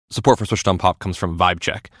Support for Switched on Pop comes from Vibe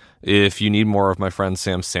Check. If you need more of my friend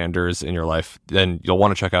Sam Sanders in your life, then you'll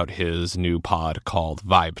want to check out his new pod called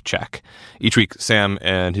Vibe Check. Each week, Sam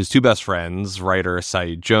and his two best friends, writer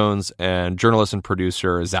Saeed Jones and journalist and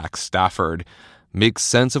producer Zach Stafford, make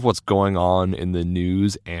sense of what's going on in the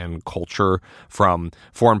news and culture, from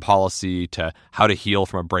foreign policy to how to heal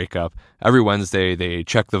from a breakup. Every Wednesday, they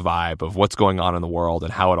check the vibe of what's going on in the world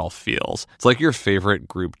and how it all feels. It's like your favorite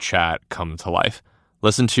group chat come to life.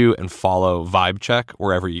 Listen to and follow Vibe Check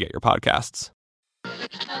wherever you get your podcasts.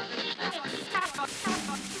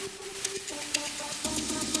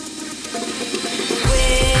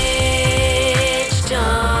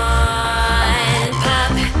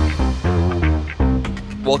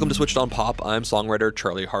 Welcome to Switched on Pop. I'm songwriter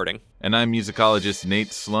Charlie Harding. And I'm musicologist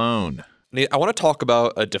Nate Sloan. Nate, I want to talk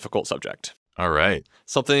about a difficult subject. All right.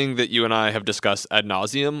 Something that you and I have discussed ad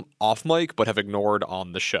nauseum off mic, but have ignored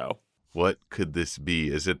on the show. What could this be?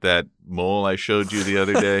 Is it that mole I showed you the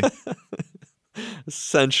other day?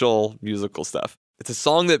 Essential musical stuff. It's a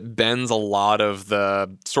song that bends a lot of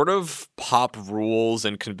the sort of pop rules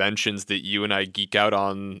and conventions that you and I geek out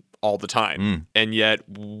on all the time. And yet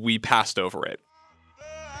we passed over it.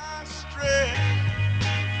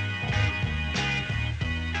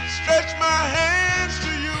 Stretch my hands to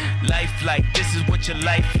you. Life like, this is what your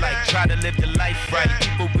life like. Try to live the life right.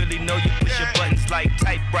 People really know you push your buttons like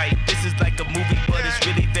type right. This is like a movie, but it's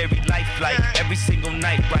really very lifelike. Every single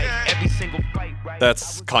night, right? Every single fight, right?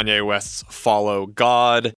 That's Kanye West's Follow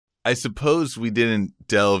God. I suppose we didn't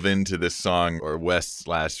delve into this song or West's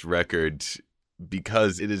last record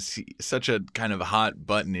because it is such a kind of hot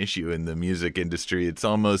button issue in the music industry. It's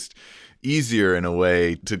almost easier in a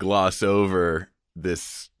way to gloss over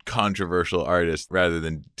this controversial artist rather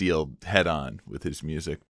than deal head on with his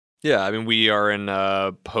music. Yeah, I mean, we are in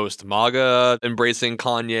post-MAGA embracing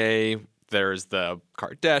Kanye. There's the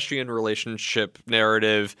Kardashian relationship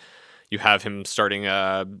narrative. You have him starting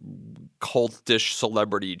a cultish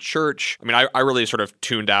celebrity church. I mean, I really sort of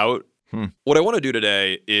tuned out. What I want to do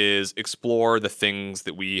today is explore the things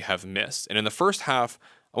that we have missed. And in the first half,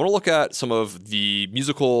 I want to look at some of the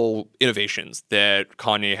musical innovations that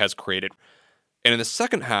Kanye has created. And in the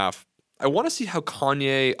second half, I want to see how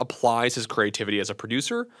Kanye applies his creativity as a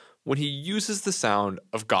producer when he uses the sound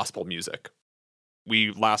of gospel music.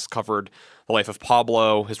 We last covered The Life of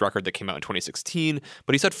Pablo, his record that came out in 2016,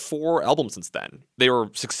 but he's had 4 albums since then. They were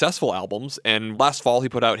successful albums, and last fall he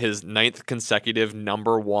put out his 9th consecutive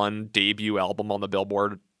 #1 debut album on the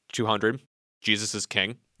Billboard 200, Jesus is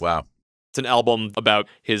King. Wow. It's an album about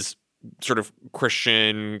his sort of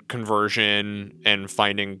Christian conversion and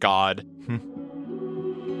finding God.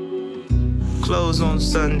 Close on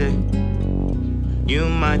Sunday. You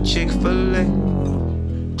my Chick-fil-A.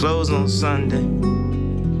 Close on Sunday.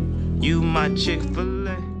 You my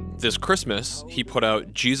Chick-fil-A. This Christmas, he put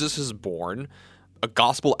out Jesus is Born, a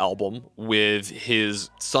gospel album with his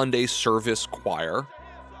Sunday service choir.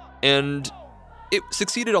 And it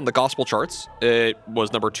succeeded on the gospel charts. It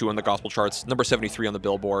was number 2 on the gospel charts, number 73 on the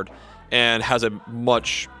Billboard, and has a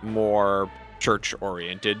much more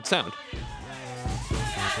church-oriented sound.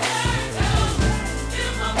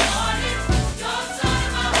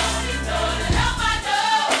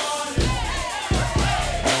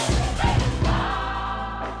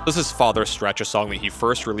 This is Father Stretch, a song that he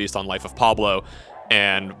first released on Life of Pablo,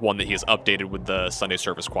 and one that he has updated with the Sunday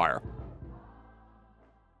Service Choir.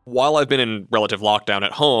 While I've been in relative lockdown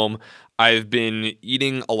at home, I've been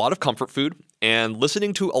eating a lot of comfort food and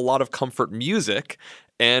listening to a lot of comfort music.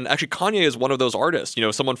 And actually, Kanye is one of those artists. You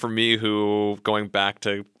know, someone for me who, going back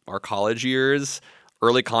to our college years,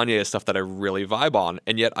 early Kanye is stuff that I really vibe on.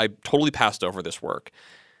 And yet I totally passed over this work.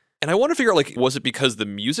 And I want to figure out, like, was it because the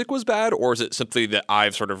music was bad, or is it simply that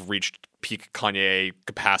I've sort of reached peak Kanye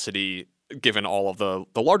capacity given all of the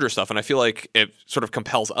larger stuff? And I feel like it sort of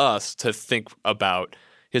compels us to think about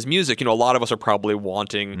his music. You know, a lot of us are probably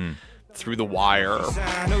wanting Through the Wire.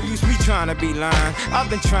 No use me trying to be lying.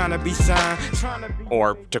 I've been trying to be signed.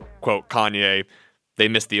 Or to quote Kanye, they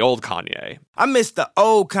miss the old Kanye. I miss the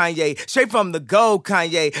old Kanye. Straight from the gold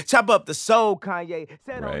Kanye. Chop up the soul Kanye.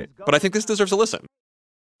 Right. But I think this deserves a listen.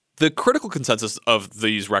 The critical consensus of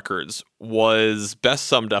these records was best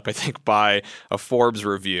summed up, I think, by a Forbes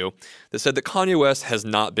review that said that Kanye West has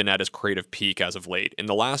not been at his creative peak as of late. In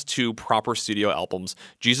the last 2 proper studio albums,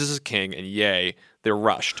 Jesus is King and Yay, they're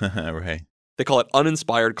rushed. Right. They call it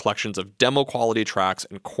uninspired collections of demo-quality tracks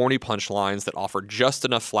and corny punchlines that offer just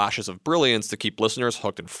enough flashes of brilliance to keep listeners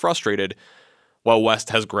hooked and frustrated, while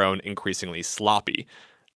West has grown increasingly sloppy.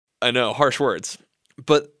 I know, harsh words.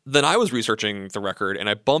 But then I was researching the record and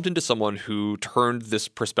I bumped into someone who turned this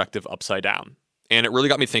perspective upside down. And it really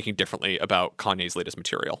got me thinking differently about Kanye's latest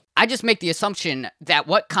material. I just make the assumption that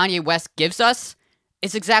what Kanye West gives us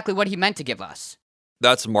is exactly what he meant to give us.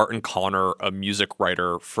 That's Martin Connor, a music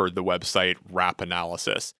writer for the website Rap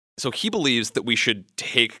Analysis. So he believes that we should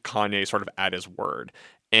take Kanye sort of at his word,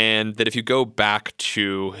 and that if you go back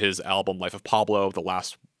to his album Life of Pablo, the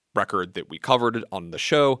last record that we covered on the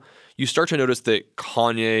show, you start to notice that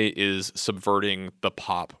Kanye is subverting the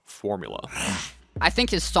pop formula. I think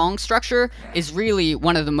his song structure is really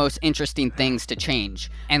one of the most interesting things to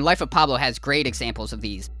change, and Life of Pablo has great examples of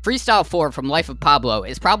these. Freestyle 4 from Life of Pablo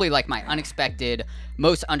is probably like my unexpected,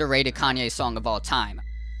 most underrated Kanye song of all time.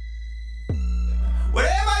 Well,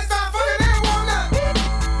 everybody start fucking everyone up.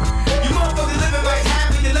 You motherfuckers living like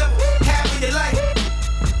half of your level, half of your life.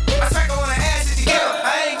 I track on the asses together,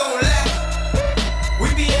 I ain't gonna lie.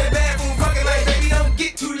 We be in the bathroom fucking like, baby, don't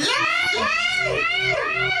get too loud.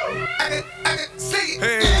 I can see it.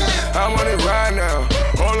 Hey, I'm on it right now.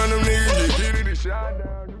 All of them niggas just get it and shine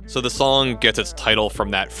down. So the song gets its title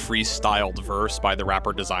from that freestyled verse by the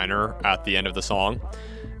rapper Designer at the end of the song.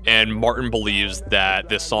 And Martin believes that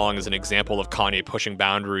this song is an example of Kanye pushing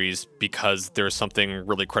boundaries because there's something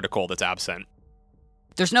really critical that's absent.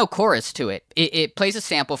 There's no chorus to it. It plays a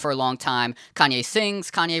sample for a long time. Kanye sings,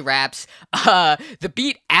 Kanye raps. The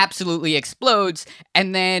beat absolutely explodes.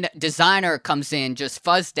 And then Designer comes in just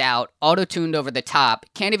fuzzed out, auto-tuned over the top.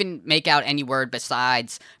 Can't even make out any word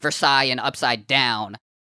besides Versailles and upside down.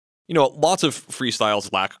 You know, lots of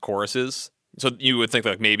freestyles lack choruses. So you would think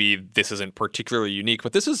that maybe this isn't particularly unique,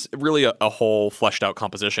 but this is really a whole fleshed out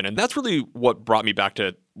composition. And that's really what brought me back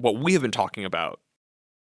to what we have been talking about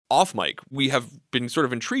off mic. We have been sort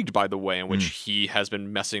of intrigued by the way in which he has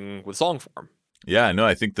been messing with song form. Yeah, no,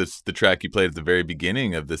 I think the track you played at the very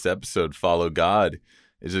beginning of this episode, Follow God,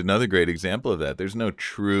 is another great example of that. There's no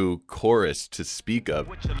true chorus to speak of.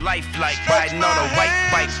 What's your life like? Riding on a white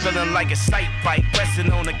bike, feeling like a sight bike,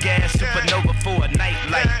 resting on the gas, supernova for a night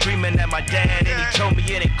light, dreaming at my dad, and he told me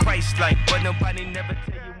it ain't Christ-like, but nobody never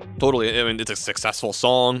tell you. Totally. I mean, it's a successful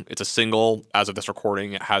song. It's a single. As of this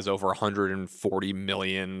recording, it has over 140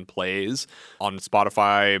 million plays on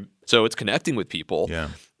Spotify. So it's connecting with people. Yeah.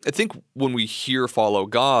 I think when we hear Follow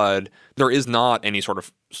God, there is not any sort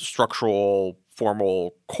of structural,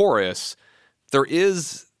 formal chorus. There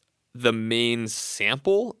is the main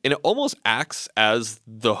sample, and it almost acts as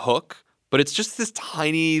the hook, but it's just this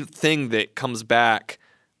tiny thing that comes back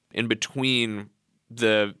in between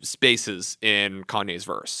the spaces in Kanye's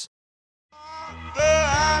verse.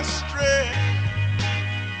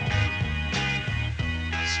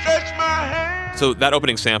 So that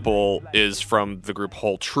opening sample is from the group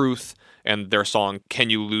Whole Truth and their song Can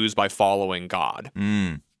You Lose by Following God.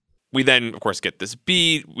 We then, of course, get this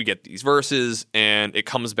beat, we get these verses, and it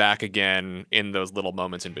comes back again in those little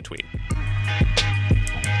moments in between.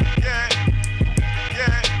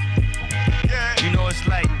 You know, it's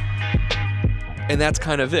like, and that's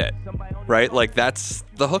kind of it, right? Like, that's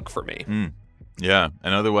the hook for me. Yeah,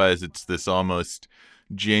 and otherwise it's this almost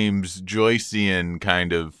James Joycean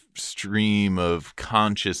kind of stream of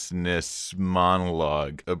consciousness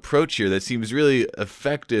monologue approach here that seems really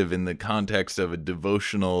effective in the context of a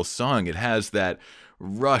devotional song. It has that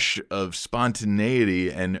rush of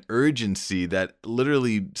spontaneity and urgency that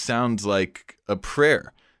literally sounds like a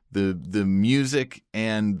prayer. The music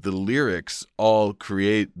and the lyrics all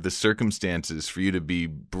create the circumstances for you to be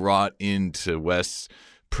brought into West's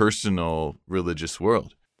personal religious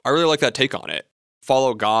world. I really like that take on it.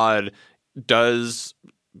 Follow God does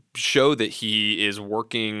show that he is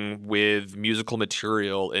working with musical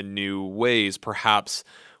material in new ways, perhaps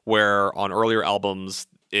where on earlier albums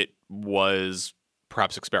it was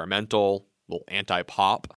perhaps experimental, a little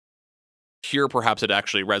anti-pop. Here, perhaps it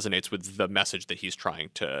actually resonates with the message that he's trying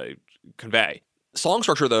to convey. Song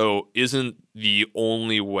structure, though, isn't the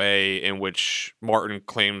only way in which Martin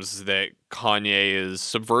claims that Kanye is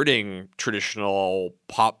subverting traditional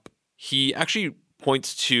pop. He actually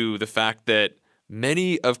points to the fact that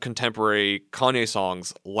many of contemporary Kanye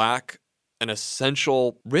songs lack an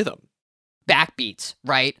essential rhythm. Backbeats,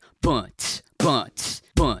 right? Bunt, bunt,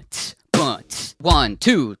 bunt, bunt. 1,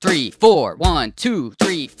 2, 3, 4. 1, 2,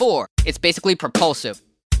 3, 4. It's basically propulsive.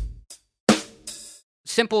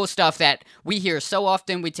 Simple stuff that we hear so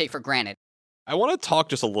often we take for granted. I want to talk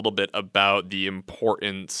just a little bit about the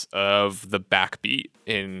importance of the backbeat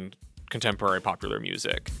in contemporary popular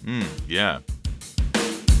music. Yeah.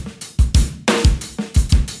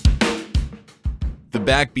 The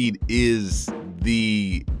backbeat is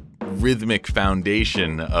the rhythmic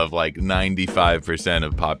foundation of like 95%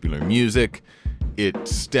 of popular music. It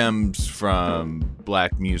stems from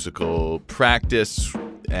Black musical practice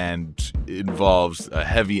and involves a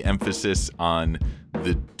heavy emphasis on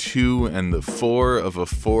the 2 and the 4 of a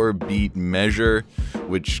 4-beat measure,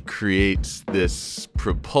 which creates this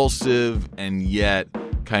propulsive and yet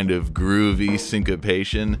kind of groovy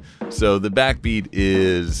syncopation. So the backbeat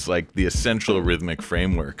is like the essential rhythmic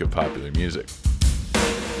framework of popular music.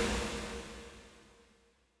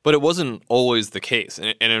 But it wasn't always the case.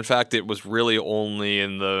 And in fact, it was really only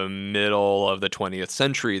in the middle of the 20th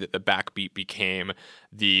century that the backbeat became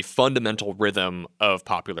the fundamental rhythm of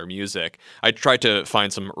popular music. I tried to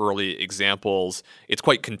find some early examples. It's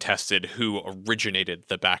quite contested who originated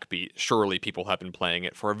the backbeat. Surely people have been playing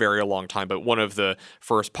it for a very long time, but one of the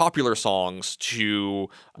first popular songs to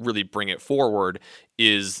really bring it forward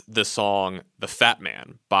is the song The Fat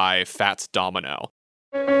Man by Fats Domino.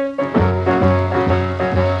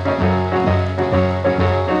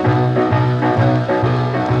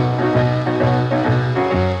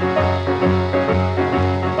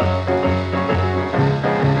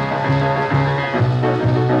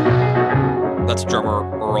 That's drummer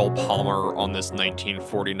Earl Palmer on this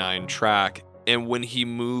 1949 track. And when he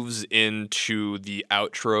moves into the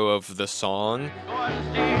outro of the song,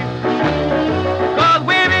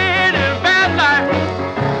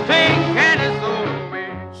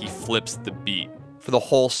 he flips the beat. For the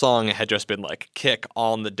whole song, it had just been like kick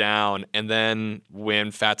on the down. And then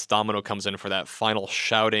when Fats Domino comes in for that final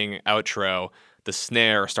shouting outro, the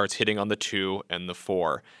snare starts hitting on the 2 and the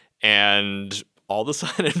 4. And all of a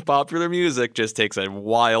sudden, popular music just takes a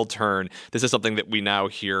wild turn. This is something that we now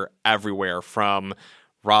hear everywhere, from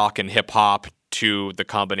rock and hip hop to the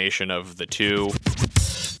combination of the two.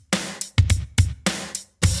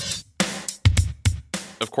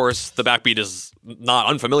 Of course, the backbeat is not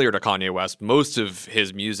unfamiliar to Kanye West. Most of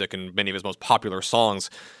his music and many of his most popular songs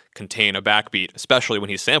contain a backbeat, especially when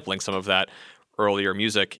he's sampling some of that earlier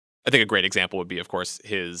music. I think a great example would be, of course,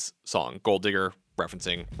 his song Gold Digger,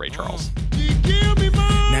 referencing Ray Charles.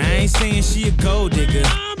 Now I ain't saying she a gold digger,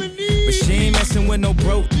 but she ain't messing with no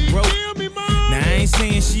broke. Now I ain't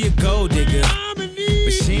saying she a gold digger, but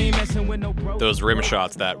she ain't messing with no broke. Those rim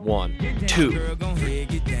shots, that 1, 2,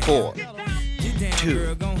 4,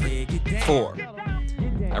 2, 4.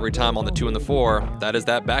 Every time on the 2 and the 4, that is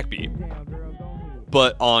that backbeat.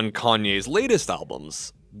 But on Kanye's latest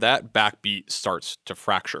albums, that backbeat starts to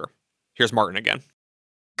fracture. Here's Martin again.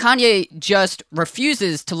 Kanye just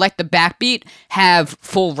refuses to let the backbeat have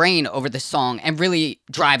full reign over the song and really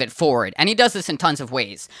drive it forward. And he does this in tons of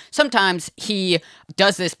ways. Sometimes he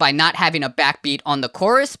does this by not having a backbeat on the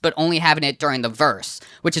chorus, but only having it during the verse,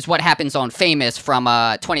 which is what happens on Famous from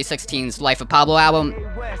 2016's Life of Pablo album.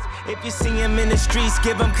 If you see him in the streets,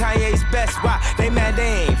 give him Kanye's best. Why? They mad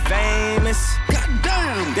they ain't famous.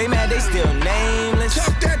 Goddamn. They mad they still nameless.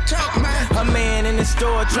 Talk that talk, man. A man in the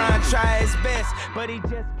store trying his best, but he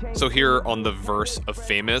just can't. So here on the verse of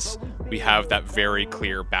Famous, we have that very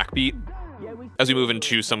clear backbeat. As we move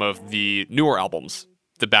into some of the newer albums,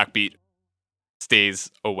 the backbeat stays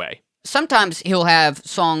away. Sometimes he'll have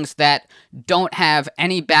songs that don't have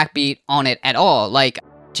any backbeat on it at all, like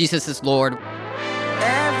Jesus is Lord.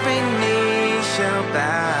 Every knee shall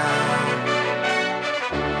bow.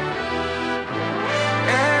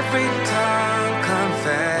 Every tongue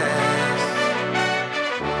confess.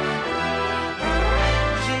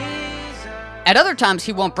 At other times,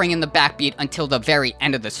 he won't bring in the backbeat until the very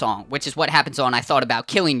end of the song, which is what happens on I Thought About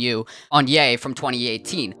Killing You on Ye from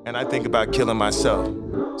 2018. And I think about killing myself.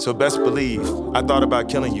 So best believe I thought about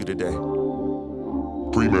killing you today.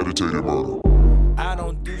 Premeditated murder. I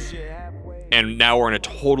don't do shit halfway. And now we're in a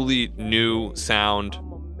totally new sound,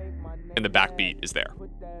 and the backbeat is there.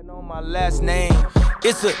 Put that on my last name.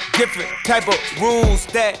 It's a different type of rules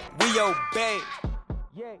that we obey.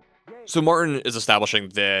 So Martin is establishing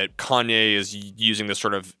that Kanye is using this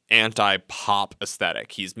sort of anti-pop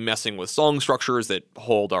aesthetic. He's messing with song structures that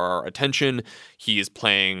hold our attention. He is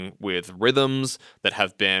playing with rhythms that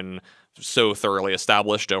have been so thoroughly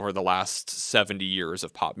established over the last 70 years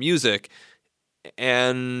of pop music,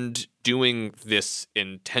 and doing this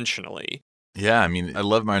intentionally. Yeah, I mean, I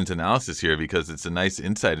love Martin's analysis here because it's a nice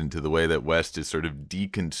insight into the way that West is sort of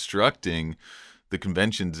deconstructing the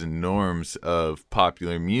conventions and norms of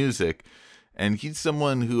popular music. And he's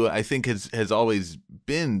someone who I think has always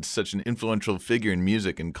been such an influential figure in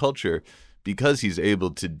music and culture because he's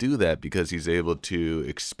able to do that, because he's able to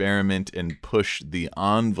experiment and push the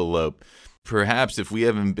envelope. Perhaps if we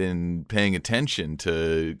haven't been paying attention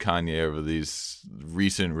to Kanye over these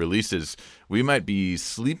recent releases, we might be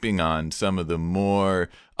sleeping on some of the more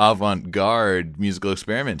avant-garde musical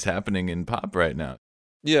experiments happening in pop right now.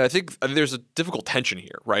 Yeah, I think there's a difficult tension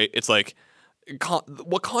here, right? It's like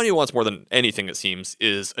what Kanye wants more than anything, it seems,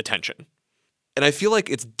 is attention. And I feel like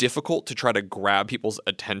it's difficult to try to grab people's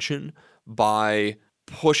attention by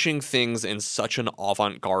pushing things in such an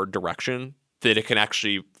avant-garde direction that it can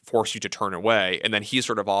actually force you to turn away. And then he's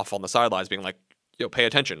sort of off on the sidelines being like, pay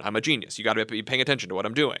attention. I'm a genius. You got to be paying attention to what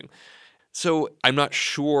I'm doing. So I'm not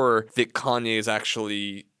sure that Kanye is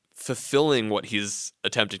actually fulfilling what he's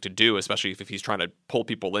attempting to do, especially if he's trying to pull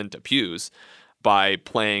people into pews by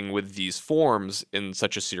playing with these forms in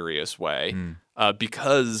such a serious way.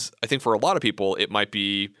 Because I think for a lot of people, it might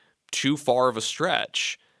be too far of a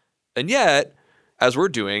stretch. And yet, as we're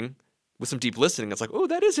doing with some deep listening, it's like, oh,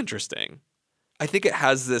 that is interesting. I think it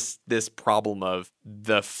has this problem of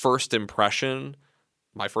the first impression.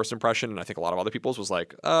 My first impression, and I think a lot of other people's, was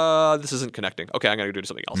like, this isn't connecting. Okay, I'm going to do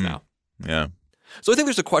something else now. Yeah. So I think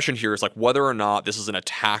there's a question here is like whether or not this is an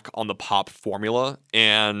attack on the pop formula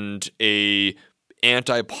and a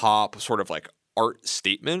anti-pop sort of like art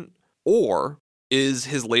statement, or is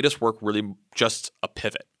his latest work really just a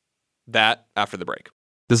pivot? That after the break.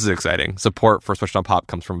 This is exciting. Support for Switched on Pop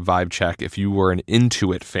comes from Vibe Check. If you were an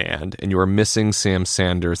Intuit fan and you are missing Sam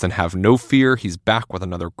Sanders, then have no fear. He's back with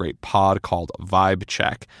another great pod called Vibe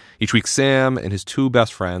Check. Each week, Sam and his two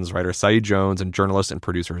best friends, writer Saeed Jones and journalist and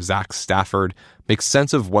producer Zach Stafford, make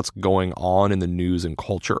sense of what's going on in the news and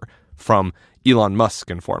culture. From Elon Musk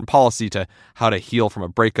and foreign policy to how to heal from a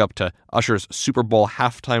breakup to Usher's Super Bowl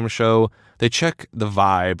halftime show, they check the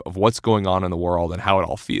vibe of what's going on in the world and how it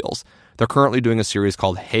all feels. They're currently doing a series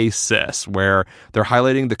called Hey Sis, where they're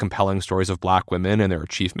highlighting the compelling stories of Black women and their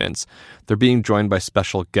achievements. They're being joined by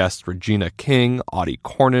special guests Regina King, Audie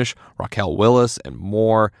Cornish, Raquel Willis, and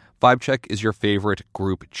more. Vibe Check is your favorite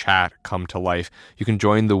group chat come to life. You can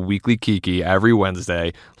join the weekly Kiki every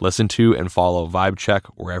Wednesday. Listen to and follow Vibe Check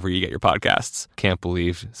wherever you get your podcasts. Can't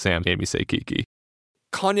believe Sam made me say Kiki.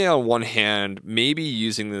 Kanye, on one hand, maybe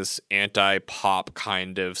using this anti-pop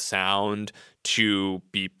kind of sound to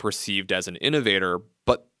be perceived as an innovator,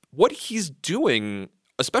 but what he's doing,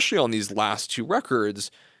 especially on these last two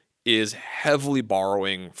records, is heavily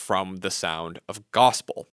borrowing from the sound of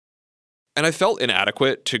gospel. And I felt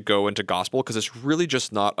inadequate to go into gospel because it's really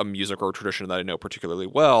just not a music or tradition that I know particularly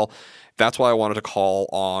well. That's why I wanted to call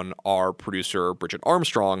on our producer, Bridget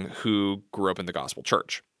Armstrong, who grew up in the gospel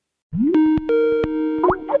church.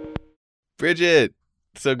 Bridget,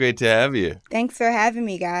 so great to have you. Thanks for having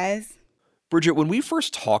me, guys. Bridget, when we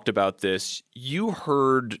first talked about this, you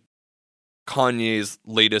heard Kanye's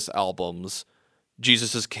latest albums,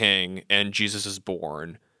 Jesus is King and Jesus is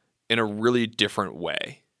Born, in a really different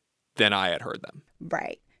way than I had heard them.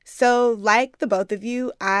 Right. So, like the both of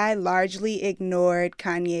you, I largely ignored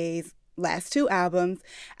Kanye's last two albums.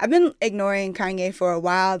 I've been ignoring Kanye for a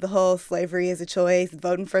while. The whole slavery is a choice,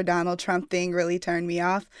 voting for Donald Trump thing really turned me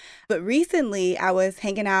off. But recently I was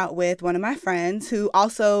hanging out with one of my friends who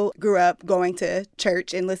also grew up going to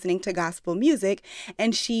church and listening to gospel music,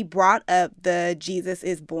 and she brought up the Jesus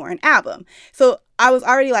is Born album. So I was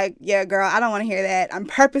already like, yeah, girl, I don't want to hear that. I'm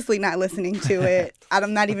purposely not listening to it.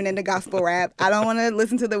 I'm not even into gospel rap. I don't want to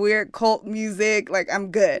listen to the weird cult music. Like,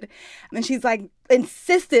 I'm good. And she's like,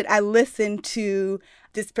 insisted I listen to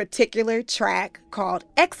this particular track called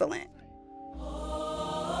Excellent.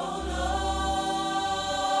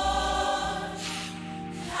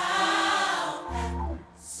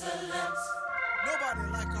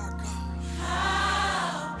 Nobody like our God.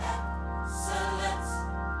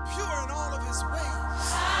 Pure in all of his ways.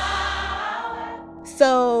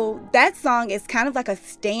 So that song is kind of like a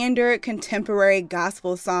standard contemporary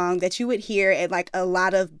gospel song that you would hear at like a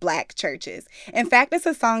lot of Black churches. In fact, it's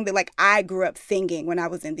a song that like I grew up singing when I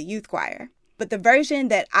was in the youth choir. But the version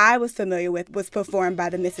that I was familiar with was performed by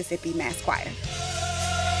the Mississippi Mass Choir.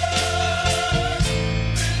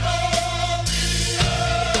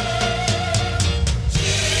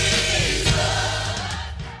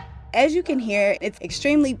 As you can hear, it's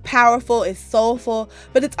extremely powerful, it's soulful,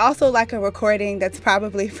 but it's also like a recording that's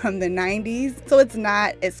probably from the 90s. So it's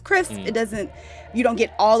not as crisp. You don't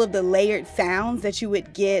get all of the layered sounds that you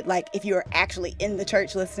would get like if you were actually in the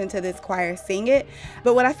church listening to this choir sing it.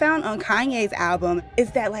 But what I found on Kanye's album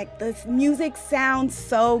is that like this music sounds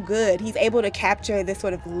so good. He's able to capture this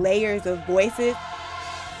sort of layers of voices.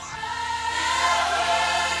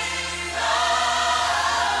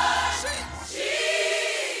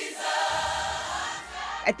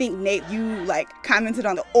 I think, Nate, you like commented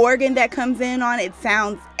on the organ that comes in on it. It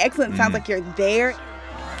sounds excellent. It sounds like you're there.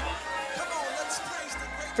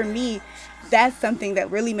 For me, that's something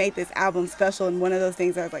that really made this album special, and one of those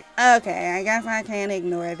things I was like, okay, I guess I can't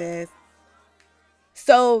ignore this.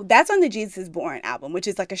 So that's on the Jesus is Born album, which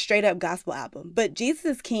is like a straight up gospel album. But Jesus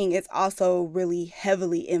is King is also really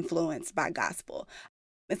heavily influenced by gospel.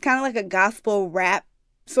 It's kind of like a gospel rap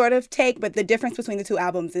sort of take, but the difference between the two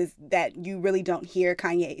albums is that you really don't hear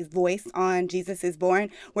Kanye's voice on Jesus is Born,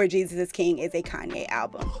 where Jesus is King is a Kanye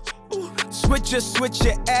album. Switch your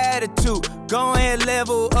attitude. Go ahead,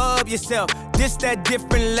 level up yourself. This that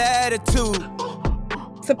different latitude.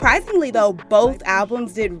 Surprisingly, though, both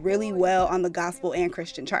albums did really well on the gospel and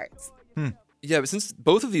Christian charts. Yeah, but since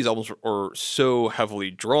both of these albums are so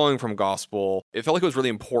heavily drawing from gospel, it felt like it was really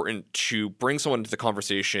important to bring someone into the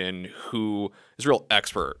conversation who is a real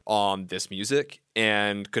expert on this music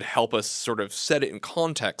and could help us sort of set it in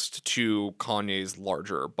context to Kanye's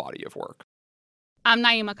larger body of work. I'm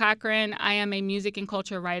Naima Cochran. I am a music and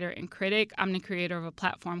culture writer and critic. I'm the creator of a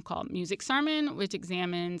platform called Music Sermon, which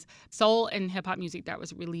examines soul and hip-hop music that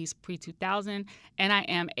was released pre-2000. And I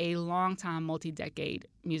am a longtime multi-decade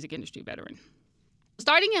music industry veteran.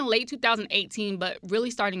 Starting in late 2018, but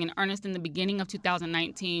really starting in earnest in the beginning of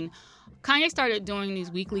 2019, Kanye started doing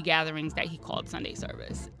these weekly gatherings that he called Sunday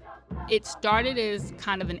Service. It started as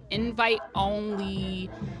kind of an invite-only,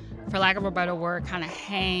 for lack of a better word, kind of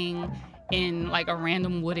hang in like a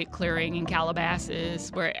random wooded clearing in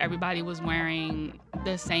Calabasas where everybody was wearing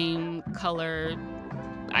the same color,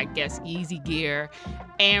 I guess, Yeezy gear,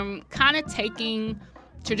 and kind of taking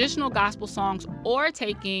traditional gospel songs or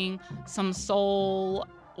taking some soul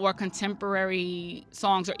or contemporary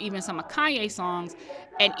songs or even some of Kanye's songs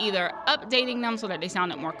and either updating them so that they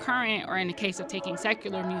sounded more current, or in the case of taking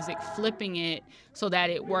secular music, flipping it so that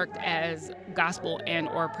it worked as gospel and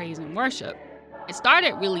or praise and worship. It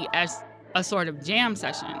started really as a sort of jam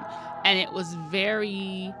session, and it was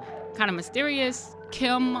very kind of mysterious.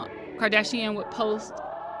 Kim Kardashian would post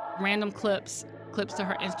random clips to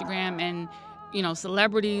her Instagram, and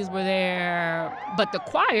celebrities were there, but the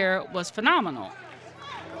choir was phenomenal.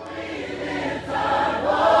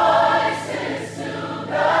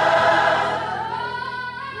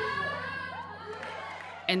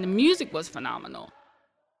 And the music was phenomenal.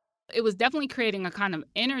 It was definitely creating a kind of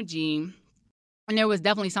energy, and there was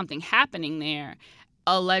definitely something happening there.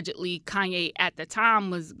 Allegedly, Kanye at the time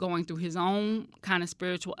was going through his own kind of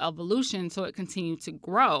spiritual evolution, so it continued to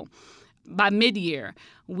grow. By mid-year,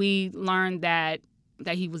 we learned that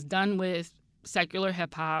he was done with secular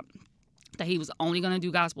hip-hop, that he was only going to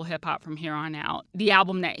do gospel hip-hop from here on out. The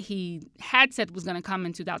album that he had said was going to come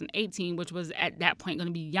in 2018, which was at that point going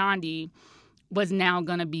to be Yandi, was now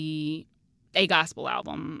going to be a gospel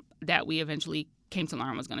album that we eventually came to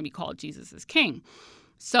learn was going to be called Jesus is King.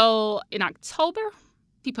 So in October,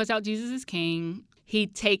 he puts out Jesus is King. He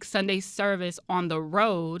takes Sunday Service on the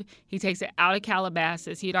road. He takes it out of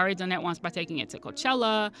Calabasas. He had already done that once by taking it to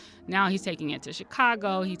Coachella. Now he's taking it to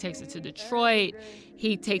Chicago. He takes it to Detroit.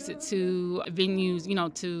 He takes it to venues,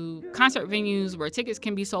 to concert venues where tickets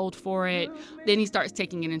can be sold for it. Then he starts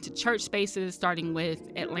taking it into church spaces, starting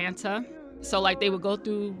with Atlanta. So they would go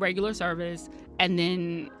through regular service, and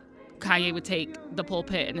then Kanye would take the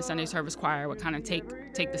pulpit, and the Sunday service choir would kind of take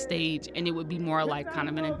the stage, and it would be more like kind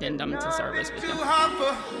of an addendum to service with them.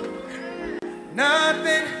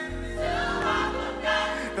 Nothing.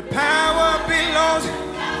 The power belongs.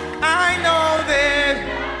 I know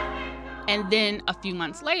that. And then a few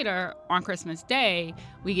months later, on Christmas Day,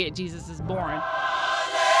 we get Jesus is Born.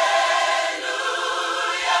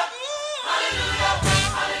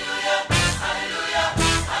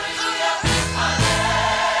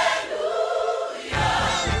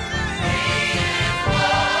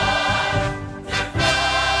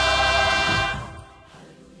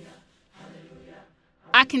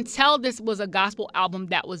 I can tell this was a gospel album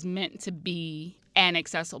that was meant to be an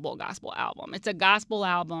accessible gospel album. It's a gospel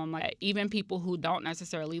album that even people who don't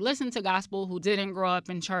necessarily listen to gospel, who didn't grow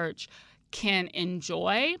up in church, can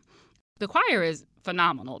enjoy. The choir is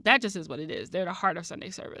phenomenal. That just is what it is. They're the heart of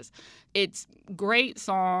Sunday service. It's great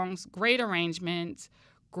songs, great arrangements,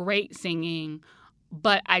 great singing,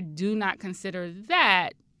 but I do not consider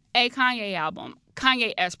that a Kanye album.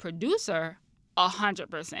 Kanye as producer,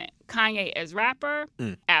 100%. Kanye as rapper,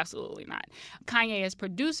 absolutely not. Kanye as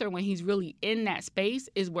producer, when he's really in that space,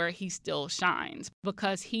 is where he still shines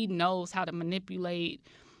because he knows how to manipulate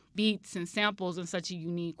beats and samples in such a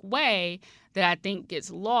unique way that I think gets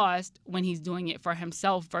lost when he's doing it for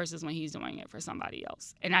himself versus when he's doing it for somebody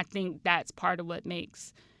else. And I think that's part of what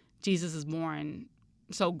makes Jesus is Born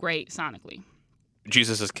so great sonically.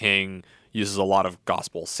 Jesus is King uses a lot of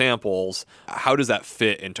gospel samples. How does that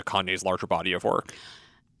fit into Kanye's larger body of work?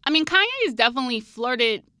 I mean, Kanye has definitely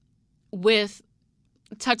flirted with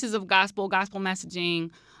touches of gospel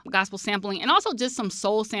messaging, gospel sampling, and also just some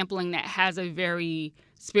soul sampling that has a very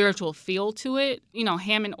spiritual feel to it. You know,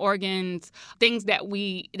 Hammond organs, things that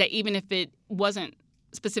even if it wasn't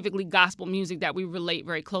specifically gospel music, that we relate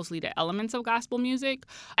very closely to elements of gospel music.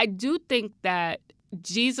 I do think that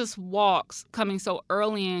Jesus Walks, coming so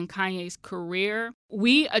early in Kanye's career,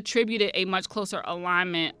 we attributed a much closer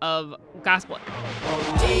alignment of gospel.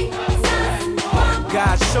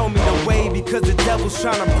 God, show me the way because the devil's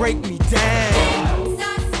trying to break me down.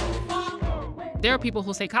 There are people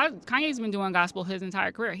who say Kanye's been doing gospel his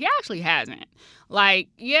entire career. He actually hasn't. Like,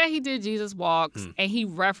 yeah, he did Jesus Walks, and he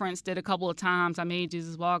referenced it a couple of times. I made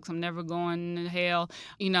Jesus Walks. I'm never going to hell.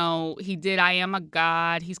 You know, he did I Am a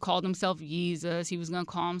God. He's called himself Jesus. He was going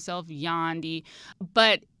to call himself Yandi.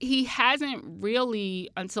 But he hasn't really,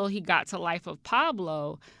 until he got to Life of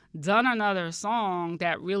Pablo, done another song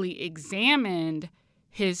that really examined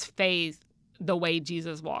his faith the way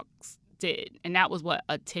Jesus Walks did. And that was, what,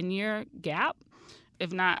 a 10-year gap?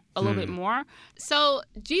 If not a little bit more. So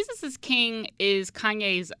Jesus is King is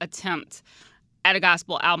Kanye's attempt at a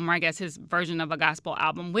gospel album, or I guess his version of a gospel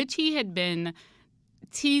album, which he had been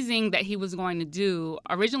teasing that he was going to do.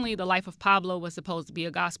 Originally, The Life of Pablo was supposed to be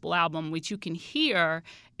a gospel album, which you can hear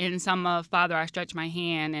in some of Father, I Stretch My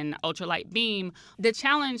Hand and Ultralight Beam. The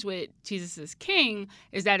challenge with Jesus is King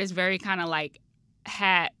is that it's very kind of like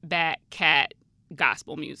hat, bat, cat,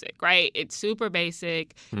 gospel music, right? It's super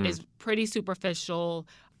basic. It's pretty superficial.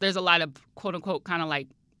 There's a lot of quote unquote kind of like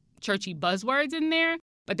churchy buzzwords in there,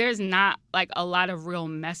 but there's not like a lot of real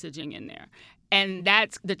messaging in there. And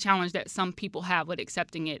that's the challenge that some people have with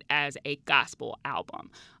accepting it as a gospel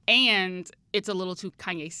album. And it's a little too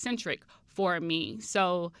Kanye-centric for me.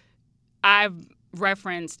 So I've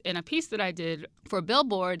referenced in a piece that I did for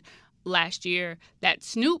Billboard last year that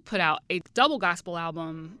Snoop put out a double gospel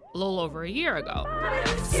album a little over a year ago.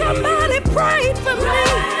 Somebody prayed for me.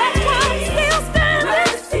 That's why I'm still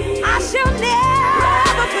standing. I shall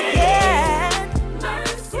never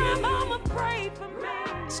forget. Grandmama prayed for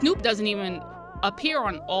me. Snoop doesn't even appear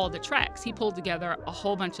on all the tracks. He pulled together a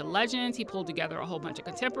whole bunch of legends. He pulled together a whole bunch of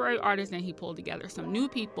contemporary artists, and he pulled together some new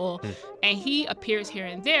people. And he appears here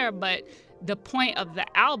and there, but the point of the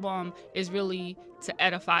album is really to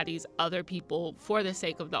edify these other people for the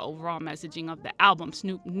sake of the overall messaging of the album.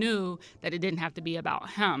 Snoop knew that it didn't have to be about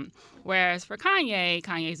him. Whereas for Kanye,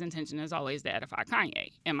 Kanye's intention is always to edify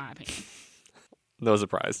Kanye, in my opinion. No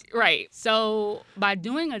surprise. Right. So by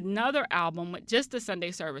doing another album with just the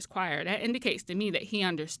Sunday service choir, that indicates to me that he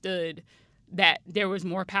understood that there was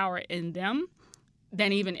more power in them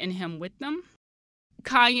than even in him with them.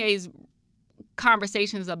 Kanye's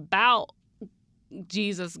conversations about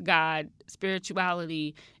Jesus, God,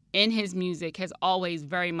 spirituality in his music has always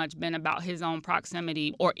very much been about his own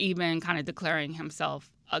proximity or even kind of declaring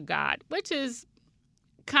himself a God, which is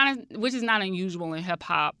not unusual in hip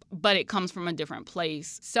hop, but it comes from a different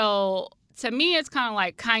place. So to me, it's kind of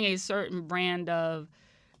like Kanye's certain brand of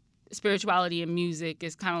spirituality and music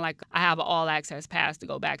is kind of like I have an all access pass to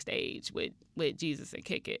go backstage with Jesus and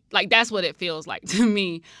kick it. Like that's what it feels like to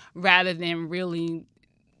me, rather than really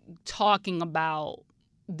talking about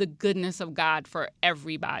the goodness of God for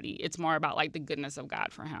everybody. It's more about like the goodness of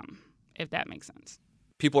God for him, if that makes sense.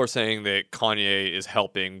 People are saying that Kanye is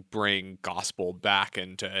helping bring gospel back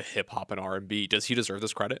into hip hop and R&B. Does he deserve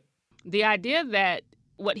this credit? The idea that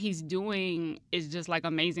what he's doing is just like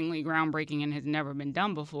amazingly groundbreaking and has never been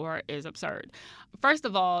done before is absurd. First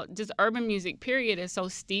of all, just urban music, period, is so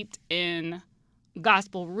steeped in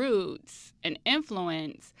gospel roots and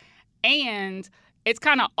influence, and it's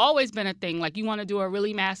kind of always been a thing. Like, you want to do a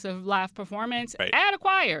really massive live performance, right, add a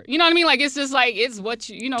choir. You know what I mean? Like, it's just like, it's what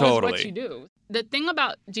you know, totally. It's what you do. The thing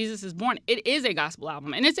about Jesus is Born, it is a gospel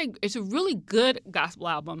album, and it's a really good gospel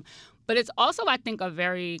album, but it's also, I think, a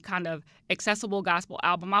very kind of accessible gospel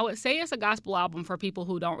album. I would say it's a gospel album for people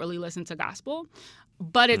who don't really listen to gospel,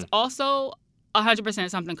 but it's also 100%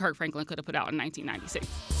 something Kirk Franklin could have put out in 1996.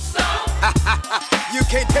 You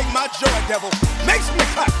can't take my joy, devil. Makes me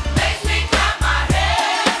cut. Makes me clap my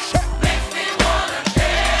hands. Makes me wanna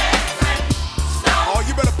dance. Oh,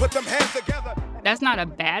 you better put them hands together. That's not a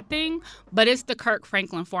bad thing, but it's the Kirk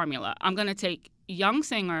Franklin formula. I'm going to take young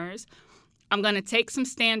singers, I'm going to take some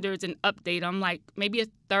standards and update them. Like maybe a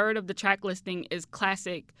third of the track listing is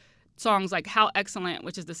classic songs like How Excellent,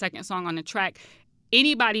 which is the second song on the track.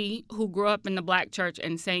 Anybody who grew up in the black church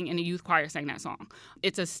and sang in a youth choir sang that song.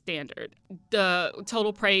 It's a standard. The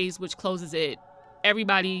Total Praise, which closes it,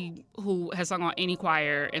 everybody who has sung on any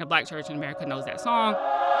choir in a black church in America knows that song.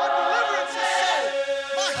 My deliverance is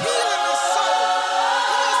so. My healing is so.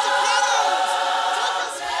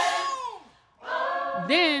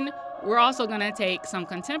 we're also going to take some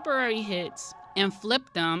contemporary hits and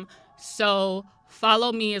flip them. So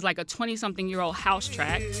Follow Me is like a 20-something-year-old house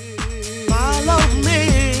track. Follow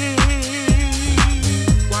me.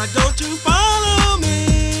 Why don't you follow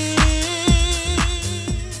me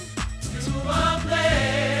to a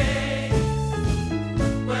place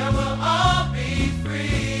where we'll all be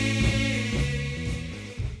free?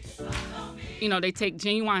 You know, they take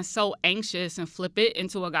Genuine So Anxious and flip it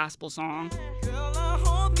into a gospel song. Girl, I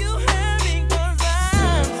hope you hear me 'cause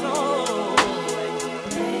I'm so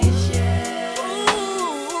patient. Ooh.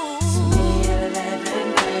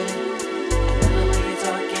 11:30. I love when you're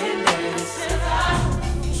talking dirty.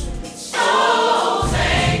 Souls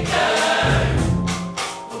anchored.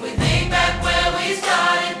 When we think back where we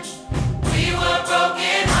started, we were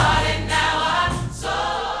broken hearted. Now our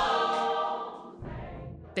souls.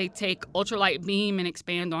 They take Ultralight Beam and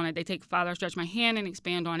expand on it. They take Father Stretch My Hand and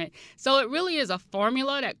expand on it. So it really is a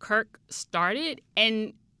formula that Kirk started.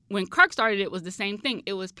 And when Kirk started, it was the same thing.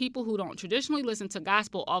 It was people who don't traditionally listen to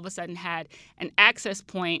gospel all of a sudden had an access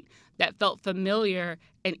point that felt familiar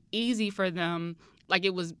and easy for them, like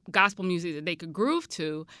it was gospel music that they could groove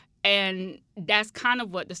to. And that's kind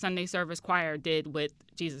of what the Sunday Service Choir did with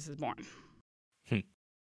Jesus is Born.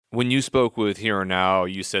 When you spoke with Here and Now,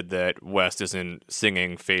 you said that West isn't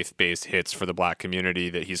singing faith-based hits for the Black community,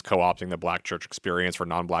 that he's co-opting the Black church experience for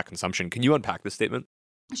non-Black consumption. Can you unpack this statement?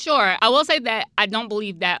 Sure. I will say that I don't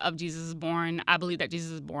believe that of Jesus is Born. I believe that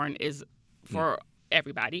Jesus is Born is for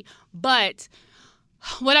everybody. But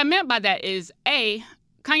what I meant by that is, A,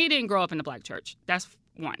 Kanye didn't grow up in the Black church. That's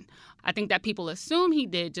one. I think that people assume he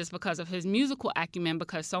did just because of his musical acumen,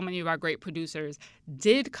 because so many of our great producers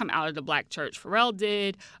did come out of the Black church. Pharrell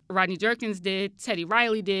did, Rodney Jerkins did, Teddy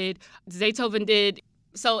Riley did, Zaytoven did.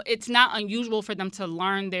 So it's not unusual for them to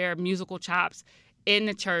learn their musical chops in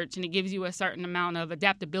the church, and it gives you a certain amount of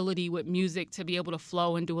adaptability with music to be able to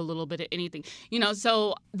flow and do a little bit of anything. You know,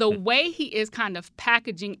 so the way he is kind of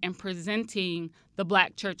packaging and presenting the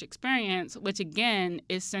Black church experience, which again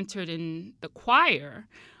is centered in the choir,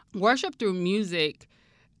 worship through music,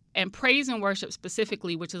 and praise and worship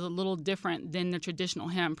specifically, which is a little different than the traditional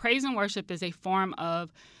hymn. Praise and worship is a form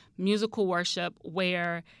of musical worship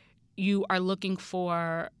where you are looking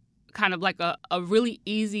for kind of like a really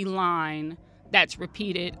easy line that's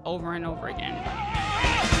repeated over and over again.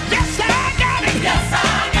 Yes, I got it. Yes,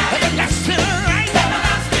 I got it. Yes, still right.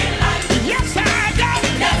 Everlasting life. Yes, I got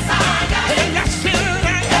it. Yes, I got it. Yes, still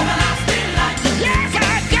right. Everlasting life. Yes, I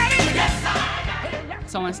got it. Yes, I got it.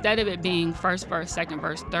 So instead of it being first verse, second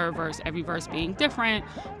verse, third verse, every verse being different,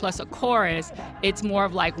 plus a chorus, it's more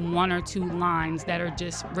of like one or two lines that are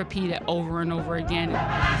just repeated over and over again.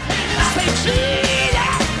 Say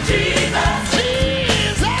Jesus, Jesus,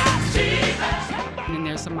 Jesus, Jesus. And then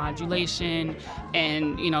there's some modulation,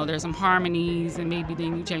 and you know, there's some harmonies, and maybe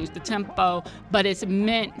then you change the tempo, but it's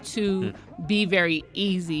meant to be very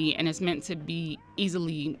easy, and it's meant to be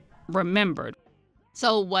easily remembered.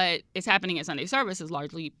 So what is happening at Sunday service is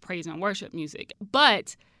largely praise and worship music.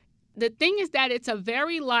 But the thing is that it's a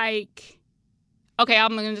very like, okay,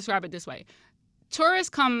 I'm going to describe it this way. Tourists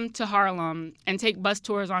come to Harlem and take bus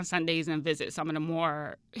tours on Sundays and visit some of the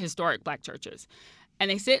more historic Black churches. And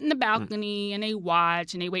they sit in the balcony and they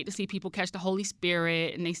watch and they wait to see people catch the Holy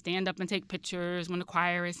Spirit, and they stand up and take pictures when the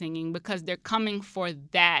choir is singing, because they're coming for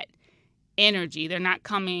that energy. They're not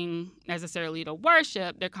coming necessarily to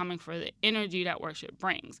worship. They're coming for the energy that worship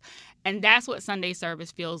brings. And that's what Sunday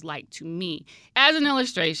service feels like to me. As an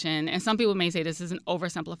illustration, and some people may say this is an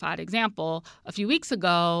oversimplified example, a few weeks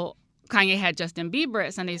ago, Kanye had Justin Bieber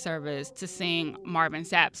at Sunday service to sing Marvin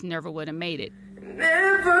Sapp's Never Would Have Made It.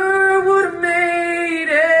 Never would have made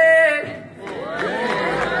it.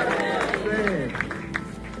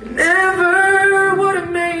 Never would have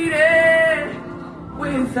made it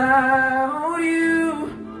without you.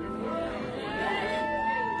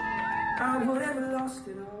 I would have lost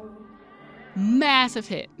it all. Massive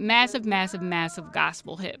hit, massive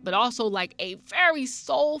gospel hit, but also like a very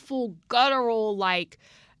soulful, guttural, like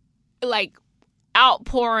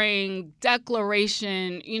outpouring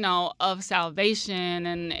declaration, you know, of salvation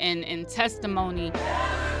and testimony.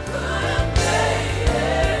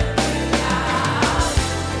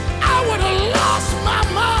 I would have lost my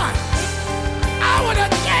mind. I would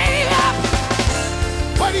have gave up.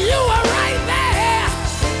 But you were right there.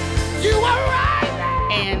 You were right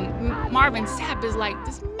there. And Marvin Sapp is like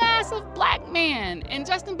this massive Black man, and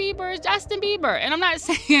Justin Bieber is Justin Bieber. And I'm not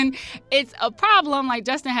saying it's a problem, like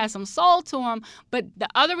Justin has some soul to him, but the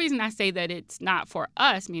other reason I say that it's not for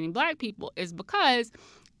us, meaning Black people, is because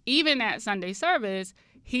even at Sunday service,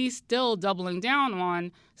 he's still doubling down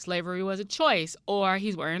on slavery was a choice, or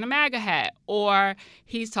he's wearing a MAGA hat, or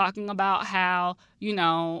he's talking about how,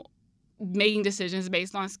 making decisions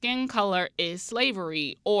based on skin color is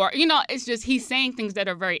slavery, or, it's just he's saying things that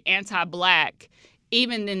are very anti-Black,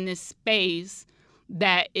 even in this space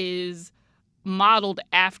that is modeled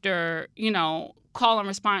after, call and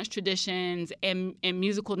response traditions and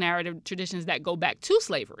musical narrative traditions that go back to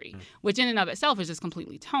slavery, which in and of itself is just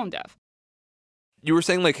completely tone deaf. You were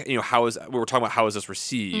saying, we were talking about how is this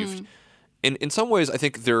received? In some ways, I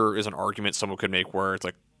think there is an argument someone could make where it's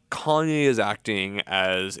like Kanye is acting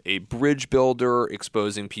as a bridge builder,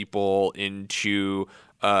 exposing people into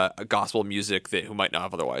gospel music who might not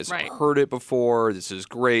have otherwise heard it before. This is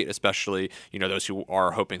great, especially, those who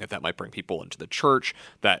are hoping that might bring people into the church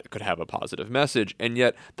that could have a positive message. And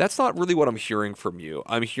yet that's not really what I'm hearing from you.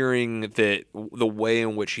 I'm hearing that the way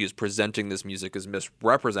in which he is presenting this music is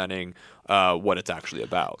misrepresenting what it's actually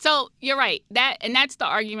about. So you're right. That's the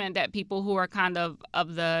argument that people who are kind of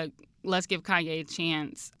the let's give Kanye a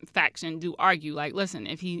chance faction do argue. Like, listen,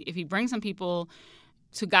 if he brings some people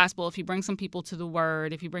to gospel, if he brings some people to the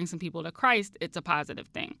word, if he brings some people to Christ, it's a positive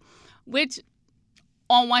thing. Which,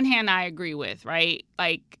 on one hand, I agree with, right?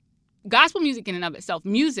 Like, gospel music in and of itself,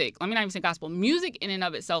 let me not even say gospel, music in and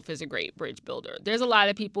of itself is a great bridge builder. There's a lot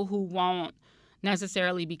of people who won't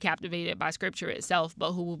necessarily be captivated by scripture itself,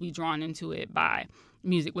 but who will be drawn into it by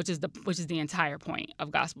music, which is the entire point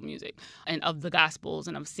of gospel music and of the gospels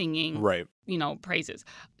and of singing, praises.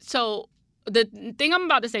 So the thing I'm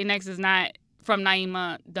about to say next is not from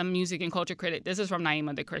Naima, the music and culture critic. This is from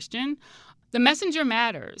Naima, the Christian. The messenger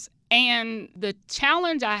matters. And the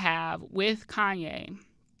challenge I have with Kanye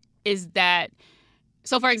is that,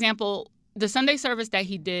 so for example, the Sunday service that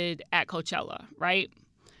he did at Coachella, right?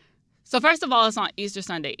 So first of all, it's on Easter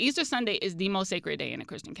Sunday. Easter Sunday is the most sacred day in the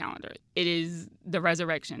Christian calendar. It is the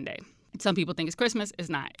resurrection day. Some people think it's Christmas. It's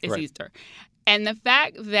not. It's Easter. And the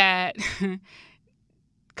fact that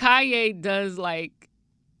Kanye does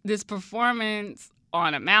this performance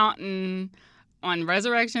on a mountain on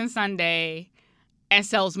Resurrection Sunday and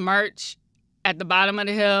sells merch at the bottom of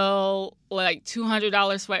the hill, like $200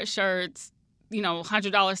 sweatshirts,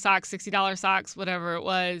 $100 socks, $60 socks, whatever it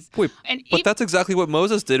was. Wait, but that's exactly what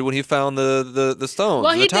Moses did when he found the stones.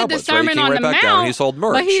 Well, he did the sermon on the mount. Down and he sold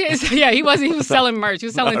merch. But he was selling merch. He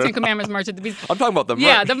was selling Ten Commandments merch at the beach. I'm talking about the merch.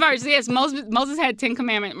 Yeah, the merch. Yes, Moses had 10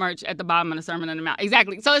 Commandment merch at the bottom of the Sermon on the Mount.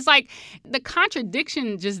 Exactly. So it's like the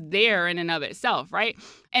contradiction just there in and of itself, right?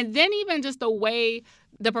 And then even just the way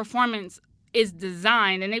the performance is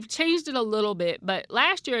designed, and they've changed it a little bit. But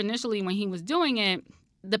last year, initially, when he was doing it,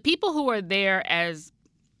 the people who were there as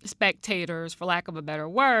spectators, for lack of a better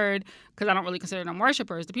word, because I don't really consider them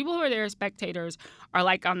worshipers, the people who are there as spectators are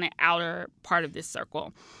like on the outer part of this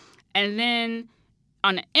circle. And then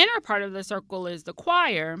on the inner part of the circle is the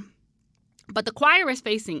choir, but the choir is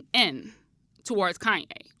facing in towards Kanye.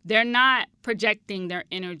 They're not projecting their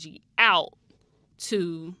energy out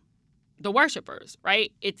to the worshipers,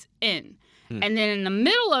 right? It's in. And then in the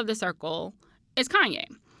middle of the circle is Kanye.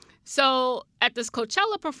 So at this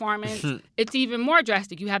Coachella performance, it's even more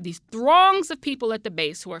drastic. You have these throngs of people at the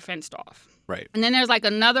base who are fenced off. Right. And then there's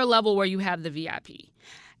another level where you have the VIP.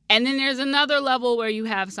 And then there's another level where you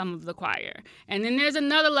have some of the choir. And then there's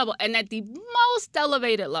another level. And at the most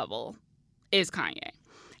elevated level is Kanye.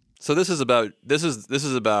 So this is about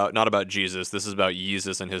not about Jesus. This is about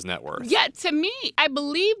Yeezus and his net worth. Yeah, to me, I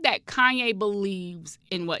believe that Kanye believes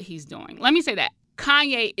in what he's doing. Let me say that.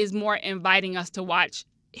 Kanye is more inviting us to watch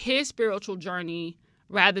his spiritual journey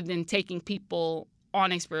rather than taking people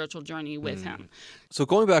on a spiritual journey with him. So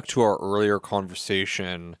going back to our earlier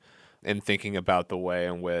conversation and thinking about the way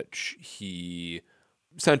in which he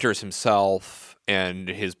centers himself and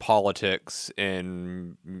his politics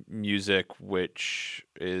in music, which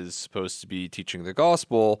is supposed to be teaching the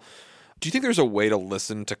gospel, do you think there's a way to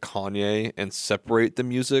listen to Kanye and separate the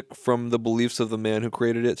music from the beliefs of the man who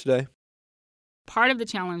created it today? Part of the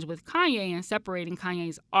challenge with Kanye and separating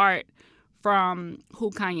Kanye's art from who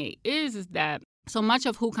Kanye is that so much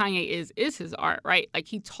of who Kanye is his art, right? Like,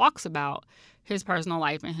 he talks about his personal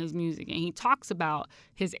life and his music, and he talks about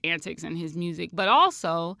his antics and his music, but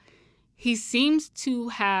also he seems to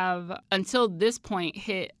have, until this point,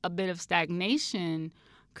 hit a bit of stagnation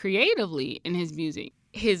creatively in his music.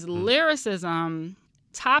 His lyricism,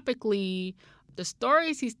 topically, the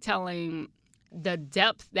stories he's telling, the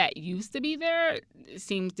depth that used to be there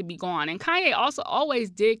seems to be gone. And Kanye also always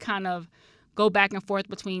did kind of go back and forth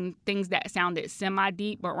between things that sounded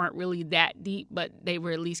semi-deep but weren't really that deep, but they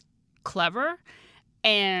were at least clever.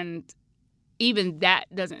 And even that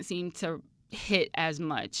doesn't seem to hit as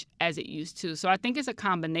much as it used to. So I think it's a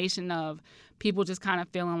combination of people just kind of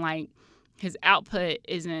feeling like his output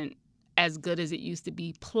isn't as good as it used to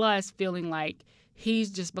be, plus feeling like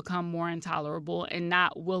he's just become more intolerable and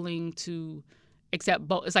not willing to accept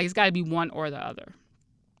both. It's like it's got to be one or the other.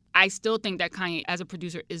 I still think that Kanye as a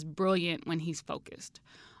producer is brilliant when he's focused.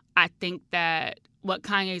 I think that what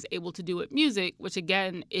Kanye is able to do with music, which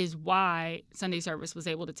again is why Sunday Service was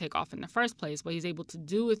able to take off in the first place, what he's able to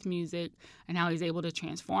do with music and how he's able to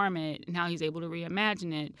transform it and how he's able to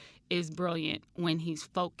reimagine it is brilliant when he's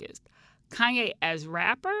focused. Kanye as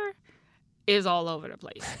rapper is all over the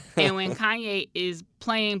place. And when Kanye is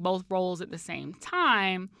playing both roles at the same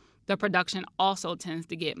time, the production also tends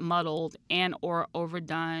to get muddled and or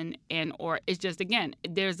overdone and or it's just, again,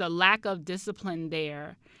 there's a lack of discipline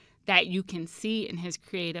there that you can see in his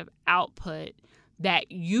creative output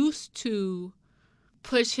that used to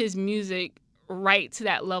push his music right to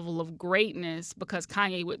that level of greatness because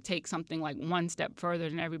Kanye would take something like one step further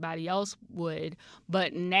than everybody else would,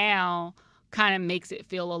 but now kind of makes it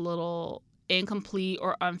feel a little incomplete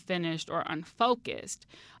or unfinished or unfocused.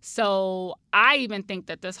 So I even think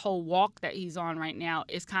that this whole walk that he's on right now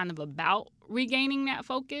is kind of about regaining that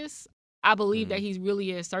focus. I believe that he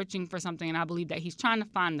really is searching for something, and I believe that he's trying to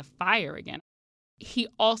find the fire again. He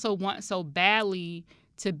also wants so badly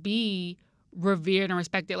to be revered and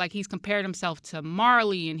respected. Like, he's compared himself to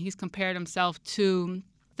Marley, and he's compared himself to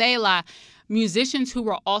Fela, musicians who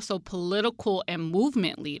were also political and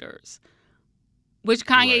movement leaders, which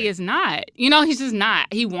Kanye is not. You know, he's just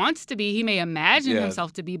not. He wants to be. He may imagine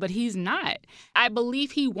himself to be, but he's not. I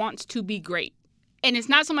believe he wants to be great. And it's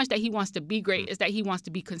not so much that he wants to be great, it's that he wants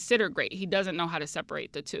to be considered great. He doesn't know how to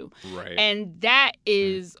separate the two. Right. And that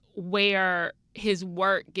is where his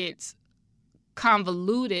work gets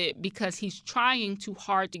convoluted because he's trying too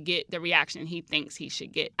hard to get the reaction he thinks he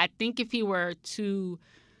should get. I think if he were to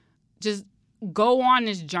just go on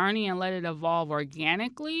this journey and let it evolve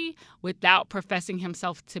organically without professing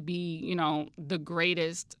himself to be, you know, the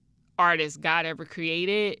greatest artist God ever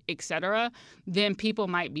created, etc., then people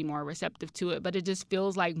might be more receptive to it. But it just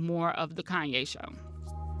feels like more of the Kanye show.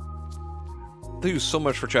 Thank you so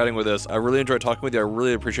much for chatting with us. I really enjoyed talking with you. I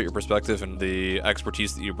really appreciate your perspective and the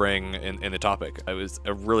expertise that you bring in the topic. It was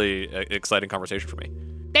a really exciting conversation for me.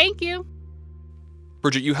 Thank you.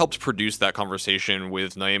 Bridget, you helped produce that conversation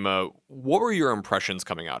with Naima. What were your impressions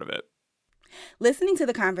coming out of it? Listening to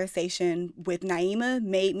the conversation with Naima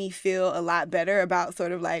made me feel a lot better about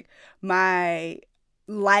sort of like my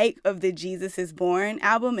like of the Jesus is Born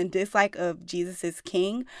album and dislike of Jesus is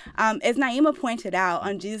King. As Naima pointed out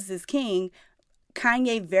on Jesus is King,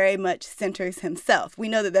 Kanye very much centers himself. We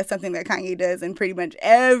know that that's something that Kanye does in pretty much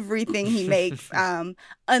everything he makes,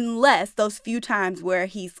 unless those few times where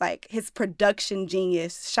he's like, his production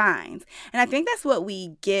genius shines. And I think that's what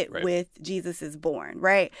we get with Jesus is Born,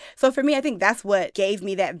 right? So for me, I think that's what gave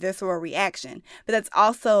me that visceral reaction. But that's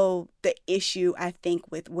also the issue, I think,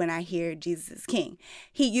 with when I hear Jesus is King.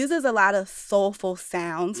 He uses a lot of soulful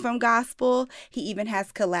sounds from gospel. He even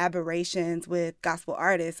has collaborations with gospel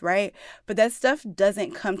artists, right? But that stuff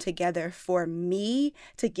doesn't come together for me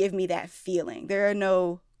to give me that feeling. There are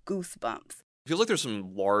no goosebumps. I feel like there's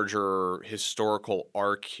some larger historical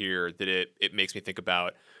arc here that it makes me think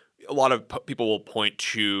about. A lot of people will point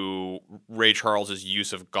to Ray Charles's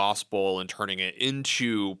use of gospel and turning it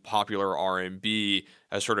into popular R&B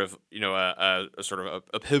as sort of, you know, a sort of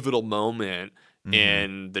a pivotal moment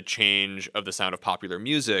in the change of the sound of popular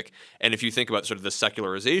music. And if you think about sort of the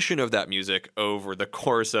secularization of that music over the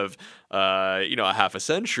course of, you know, a half a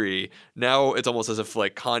century, now it's almost as if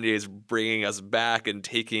like Kanye is bringing us back and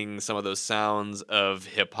taking some of those sounds of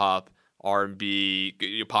hip hop,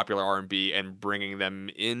 R&B, popular R&B, and bringing them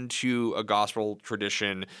into a gospel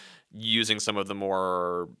tradition, using some of the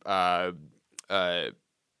more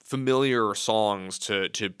familiar songs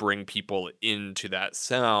to bring people into that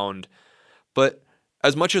sound. But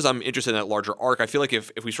as much as I'm interested in that larger arc, I feel like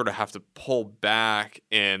if we sort of have to pull back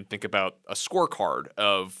and think about a scorecard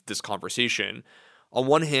of this conversation, on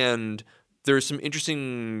one hand, there's some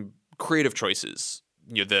interesting creative choices.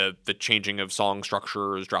 You know, the changing of song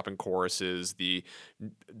structures, dropping choruses, the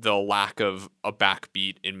lack of a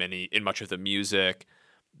backbeat in much of the music.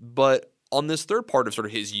 But on this third part of sort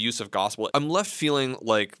of his use of gospel, I'm left feeling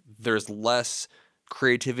like there's less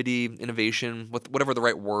creativity, innovation, whatever the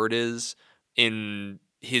right word is, in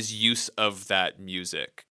his use of that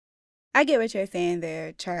music. I get what you're saying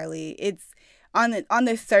there, Charlie. It's on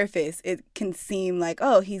the surface, it can seem like,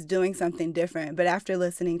 oh, he's doing something different. But after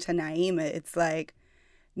listening to Naima, it's like,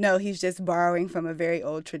 no, he's just borrowing from a very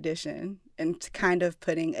old tradition and kind of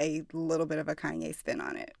putting a little bit of a Kanye spin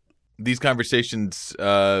on it. These conversations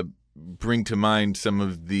bring to mind some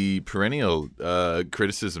of the perennial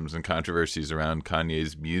criticisms and controversies around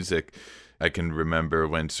Kanye's music. I can remember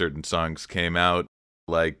when certain songs came out,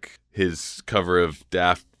 like his cover of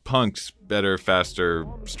Daft Punk's Better, Faster,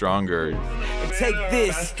 Stronger. Take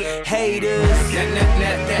this, haters.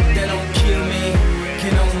 That don't kill me,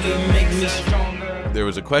 can only make me stronger. There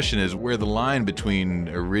was a question is where the line between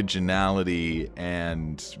originality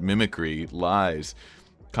and mimicry lies.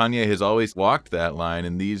 Kanye has always walked that line,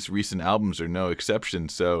 and these recent albums are no exception.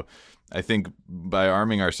 So I think by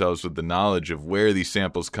arming ourselves with the knowledge of where these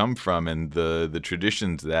samples come from and the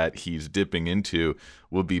traditions that he's dipping into,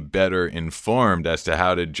 we'll be better informed as to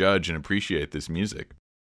how to judge and appreciate this music.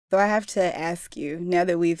 So I have to ask you, now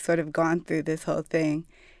that we've sort of gone through this whole thing,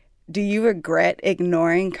 do you regret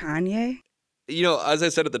ignoring Kanye? You know, as I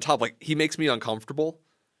said at the top, like, he makes me uncomfortable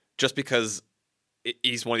just because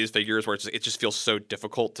he's one of these figures where it just feels so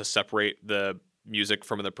difficult to separate the music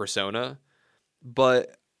from the persona.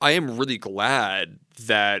 But I am really glad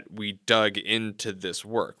that we dug into this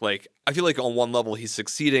work. Like, I feel like on one level he's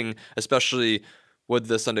succeeding, especially with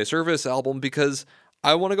the Sunday Service album, because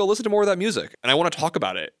I want to go listen to more of that music and I want to talk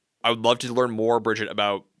about it. I would love to learn more, Bridget,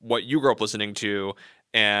 about what you grew up listening to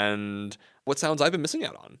and what sounds I've been missing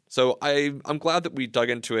out on. So I'm glad that we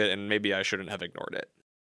dug into it, and maybe I shouldn't have ignored it.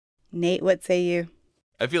 Nate, what say you?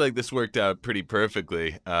 I feel like this worked out pretty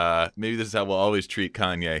perfectly. Maybe this is how we'll always treat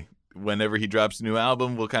Kanye. Whenever he drops a new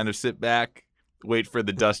album, we'll kind of sit back, wait for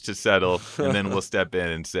the dust to settle, and then we'll step in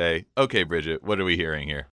and say, okay, Bridget, what are we hearing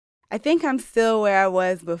here? I think I'm still where I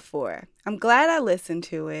was before. I'm glad I listened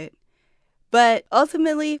to it. But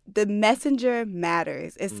ultimately, the messenger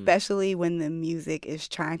matters, especially when the music is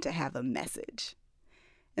trying to have a message.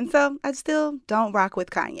 And so I still don't rock with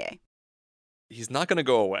Kanye. He's not going to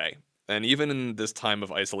go away. And even in this time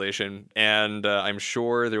of isolation, and I'm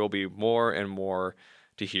sure there will be more and more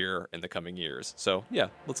to hear in the coming years. So yeah,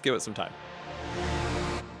 let's give it some time.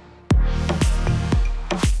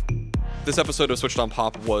 This episode of Switched on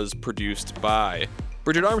Pop was produced by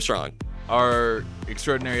Bridget Armstrong. Our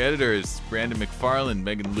extraordinary editor is Brandon McFarland.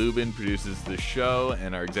 Megan Lubin produces the show,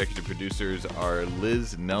 and our executive producers are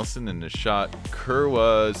Liz Nelson and Nishat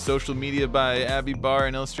Kurwa. Social media by Abby Barr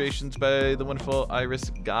and illustrations by the wonderful Iris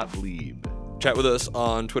Gottlieb. Chat with us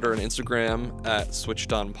on Twitter and Instagram at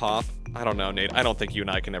Switched on Pop. I don't know, Nate. I don't think you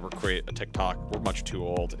and I can ever create a TikTok. We're much too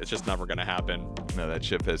old. It's just never going to happen. No, that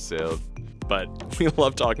ship has sailed. But we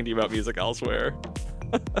love talking to you about music elsewhere.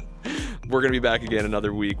 We're going to be back again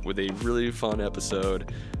another week with a really fun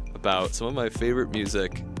episode about some of my favorite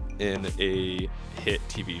music in a hit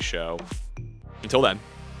TV show. Until then,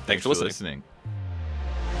 thanks for listening.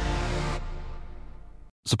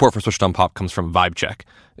 Support for Switched on Pop comes from Vibe Check.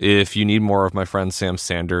 If you need more of my friend Sam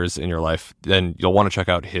Sanders in your life, then you'll want to check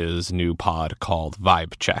out his new pod called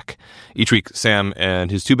Vibe Check. Each week, Sam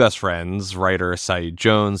and his two best friends, writer Saeed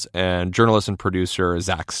Jones and journalist and producer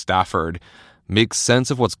Zach Stafford, make sense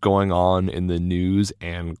of what's going on in the news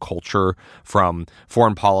and culture, from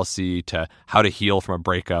foreign policy to how to heal from a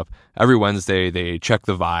breakup. Every Wednesday, they check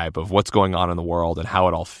the vibe of what's going on in the world and how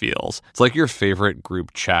it all feels. It's like your favorite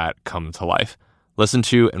group chat come to life. Listen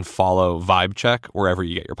to and follow Vibe Check wherever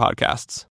you get your podcasts.